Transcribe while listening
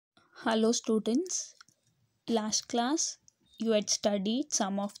Hello students, last class you had studied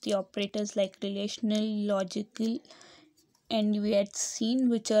some of the operators like relational, logical, and we had seen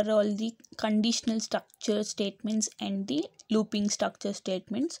which are all the conditional structure statements and the looping structure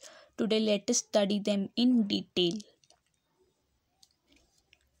statements. Today let us study them in detail.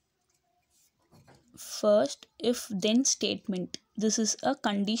 First, if then statement. This is a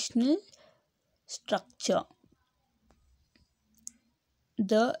conditional structure.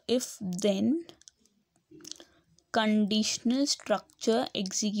 The if then conditional structure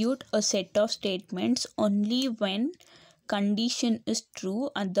execute a set of statements only when condition is true,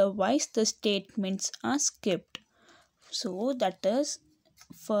 otherwise the statements are skipped. So that is,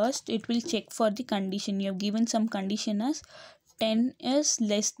 first it will check for the condition. You have given some condition as 10 is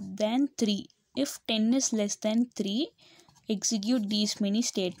less than 3. If 10 is less than 3, execute these many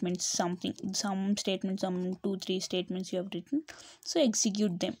statements, some statements, some 2-3 statements you have written, so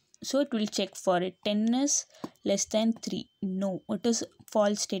execute them. So it will check for it. 10 is less than 3, no, it is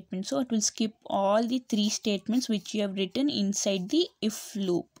false statement, so it will skip all the 3 statements which you have written inside the if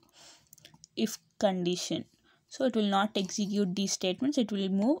loop, if condition. So it will not execute these statements, it will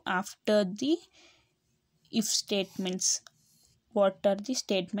move after the if statements. What are the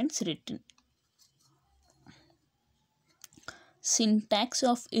statements written? Syntax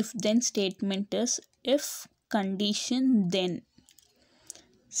of if then statement is if condition then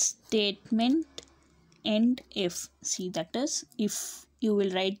statement and if. See, that is, if you will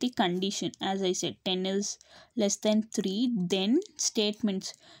write the condition, as I said, 10 is less than 3, then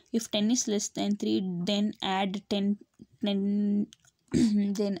statements. If 10 is less than 3, then add 10 then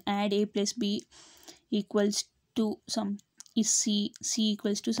add a plus b equals to some is c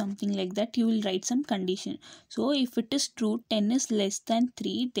equals to something like that. You will write some condition. So if it is true, 10 is less than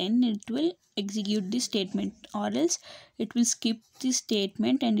 3, then it will execute the statement, or else it will skip the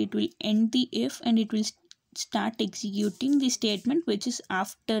statement and it will end the if, and it will start executing the statement which is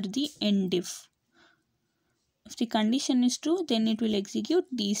after the end if. If the condition is true, then it will execute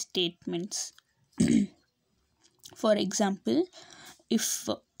these statements. For example, if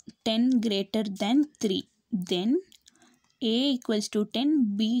 10 greater than 3, then a equals to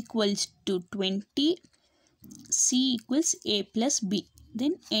 10, b equals to 20, c equals a plus b,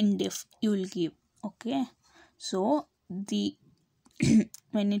 then end if you will give. Okay, so the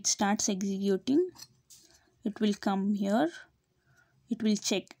when it starts executing, it will come here, it will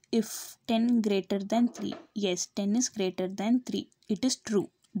check if 10 greater than 3, yes, 10 is greater than 3, it is true,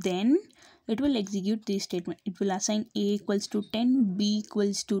 then it will execute this statement. It will assign a equals to 10, b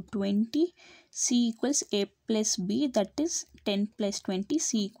equals to 20, c equals a plus b, that is 10 plus 20,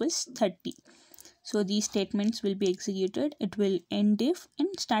 c equals 30. So these statements will be executed. It will end if and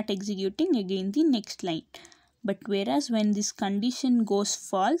start executing again the next line. But whereas when this condition goes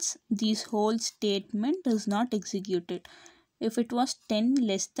false, this whole statement is not executed. If it was 10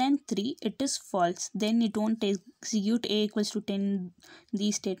 less than 3, it is false. Then it won't execute a equals to 10,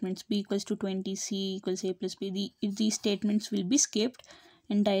 these statements, b equals to 20, c equals a plus b. These statements will be skipped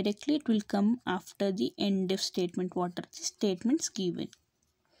and directly it will come after the end if statement. What are the statements given?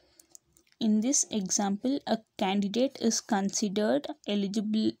 In this example, a candidate is considered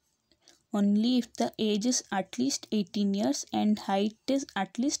eligible only if the age is at least 18 years and height is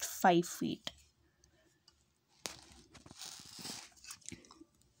at least 5 feet.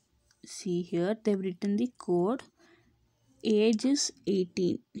 See, here they've written the code. Age is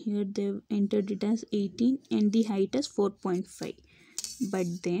 18. Here they've entered it as 18 and the height is 4.5. But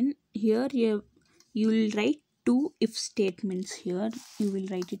then here you will write two if statements. Here you will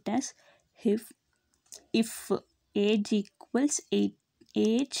write it as if age equals 8,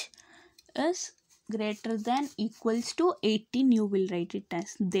 age is greater than equals to 18, you will write it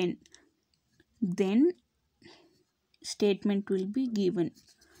as then statement will be given.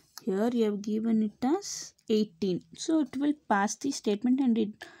 Here you have given it as 18, so it will pass the statement and it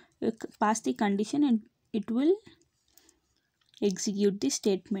pass the condition and it will execute the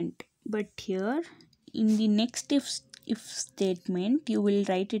statement. But here in the next if statement, you will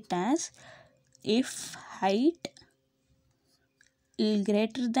write it as if height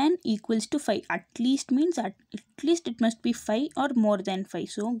greater than equals to 5. At least means at least it must be 5 or more than 5.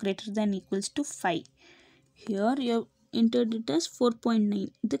 So greater than equals to 5. Here you have entered it as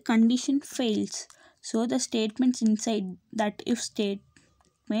 4.9. The condition fails. So the statements inside that if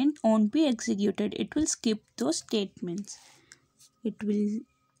statement won't be executed. It will skip those statements. It will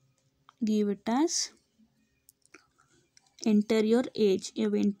give it as enter your age. You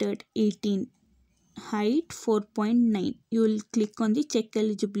have entered 18. Height 4.9. You will click on the check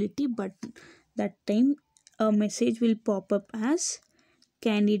eligibility button. That time a message will pop up as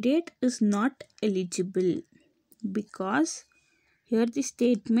candidate is not eligible, because here the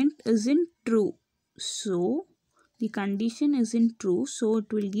statement isn't true. So the condition isn't true, so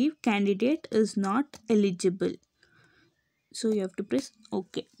it will give candidate is not eligible. So you have to press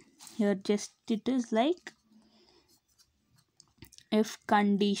OK. Here just it is like, if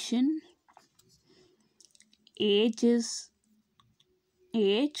condition age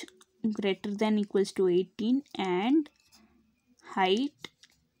greater than equals to 18 and height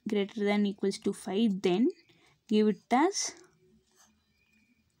greater than equals to 5, then give it as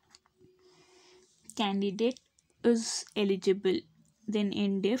candidate is eligible. Then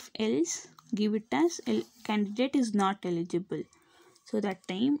end if else give it as candidate is not eligible. So that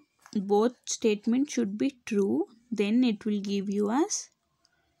time both statements should be true, then it will give you as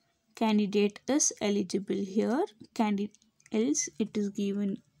candidate is eligible. Here candidate else it is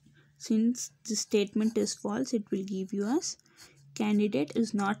given, since the statement is false, it will give you as candidate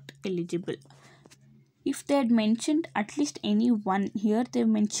is not eligible. If they had mentioned at least any one, here they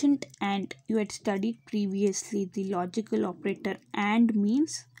mentioned and, you had studied previously the logical operator and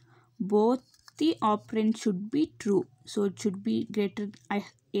means both the operands should be true. So it should be greater,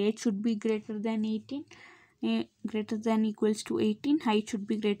 age should be greater than 18, greater than equals to 18, height should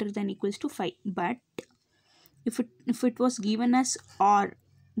be greater than equals to 5. But if it was given as or,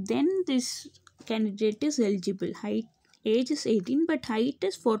 then this candidate is eligible. Age is 18 but height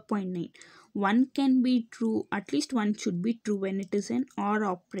is 4.9. One can be true, at least one should be true when it is an or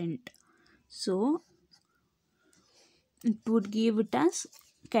operand. So it would give it as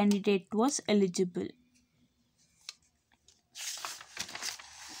candidate was eligible.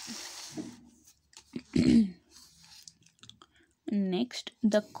 Next,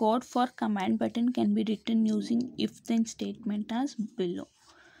 the code for command button can be written using if then statement as below.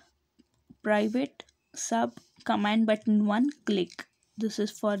 Private sub command button 1 click. This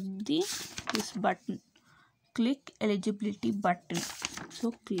is for this button. Click eligibility button.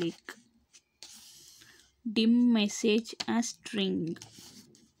 So click. Dim message as string.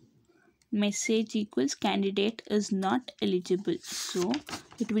 Message equals candidate is not eligible. So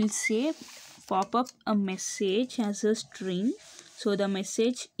it will say pop up a message as a string. So the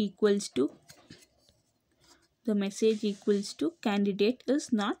message equals to candidate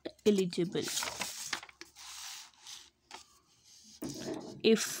is not eligible.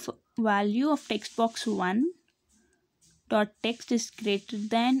 If value of text box 1 dot text is greater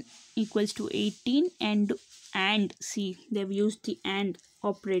than equals to 18 and see, they've used the and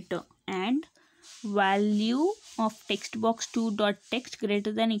operator, and value of text box 2 dot text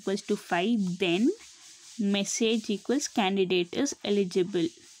greater than equals to 5, then message equals candidate is eligible.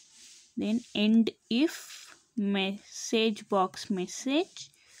 Then end if message box message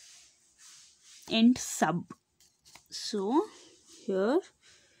end sub. So here,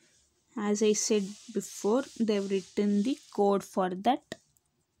 as I said before, they've written the code for that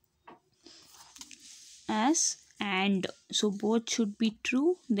as and. So both should be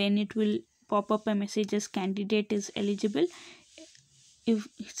true, then it will pop up a message as candidate is eligible. If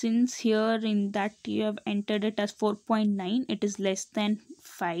since here in that you have entered it as 4.9, it is less than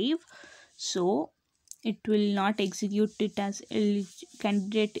 5, so it will not execute it as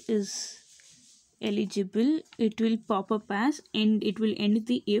candidate is eligible. It will pop up as and it will end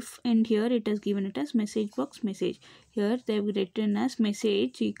the if, and here it has given it as message box message. Here they have written as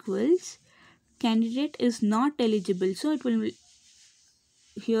message equals candidate is not eligible. So it will,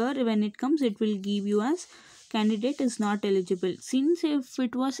 here when it comes, it will give you as candidate is not eligible. Since if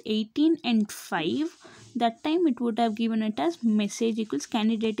it was 18 and 5, that time it would have given it as message equals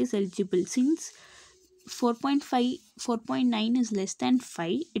candidate is eligible. Since 4.9 is less than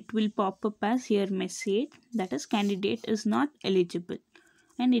 5, it will pop up as here message, that is candidate is not eligible,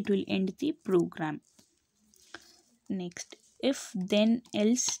 and it will end the program. Next, if then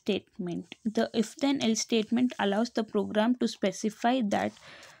else statement. The if then else statement allows the program to specify that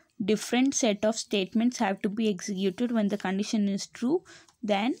different set of statements have to be executed when the condition is true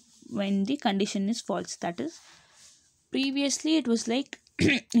than when the condition is false. That is, previously it was like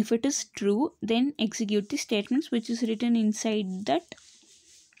if it is true, then execute the statements which is written inside that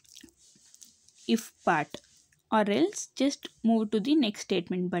if part, or else just move to the next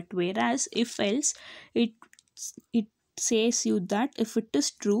statement. But whereas if else, it says you that if it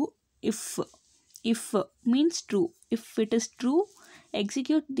is true, if means true, if it is true,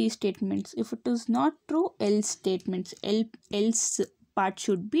 execute these statements. If it is not true, else statements, else part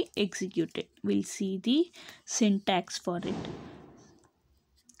should be executed. We'll see the syntax for it.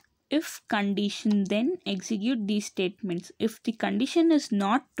 if condition, then execute these statements. If the condition is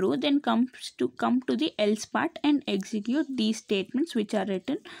not true, then come to the else part and execute these statements which are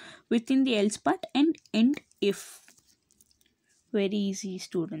written within the else part and end if. Very easy,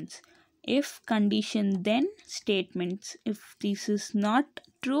 students. If condition, then statements. If this is not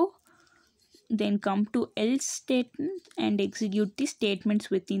true, then come to else statement and execute the statements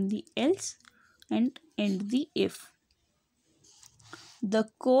within the else and end the if. The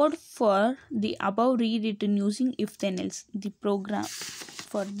code for the above rewritten using if then else. The program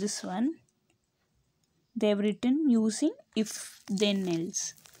for this one, they've written using if then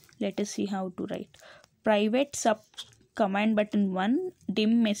else. Let us see how to write. Private sub command button 1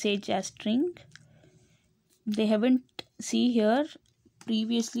 dim message as string. They haven't see here.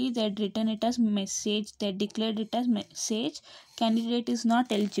 Previously they had written it as message, they declared it as message, candidate is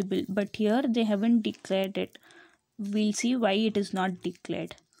not eligible, but here they haven't declared it. We'll see why it is not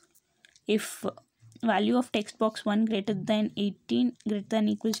declared. If value of text box 1 greater than 18 greater than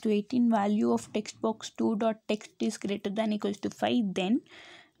equals to 18, value of text box 2 dot text is greater than equals to 5, then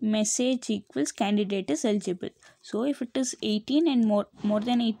message equals candidate is eligible. So if it is 18 and more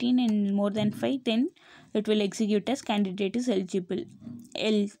than 18 and more than 5, then it will execute as candidate is eligible.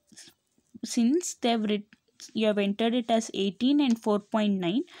 Else, since you have entered it as 18 and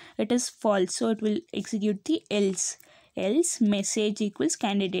 4.9, it is false, so it will execute the else message equals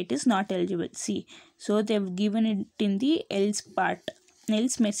candidate is not eligible. See, so they have given it in the else part,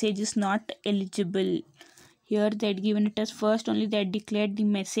 else message is not eligible. Here they had given it as first only they had declared the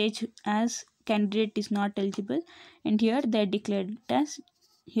message as candidate is not eligible, and here they declared it as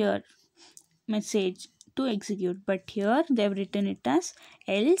here message to execute, but here they have written it as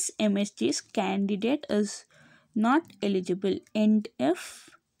else msg's candidate is not eligible. End if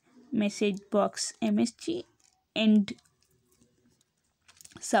message box msg end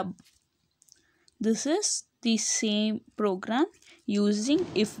sub. This is the same program using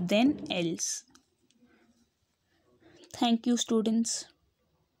if then else. Thank you, students.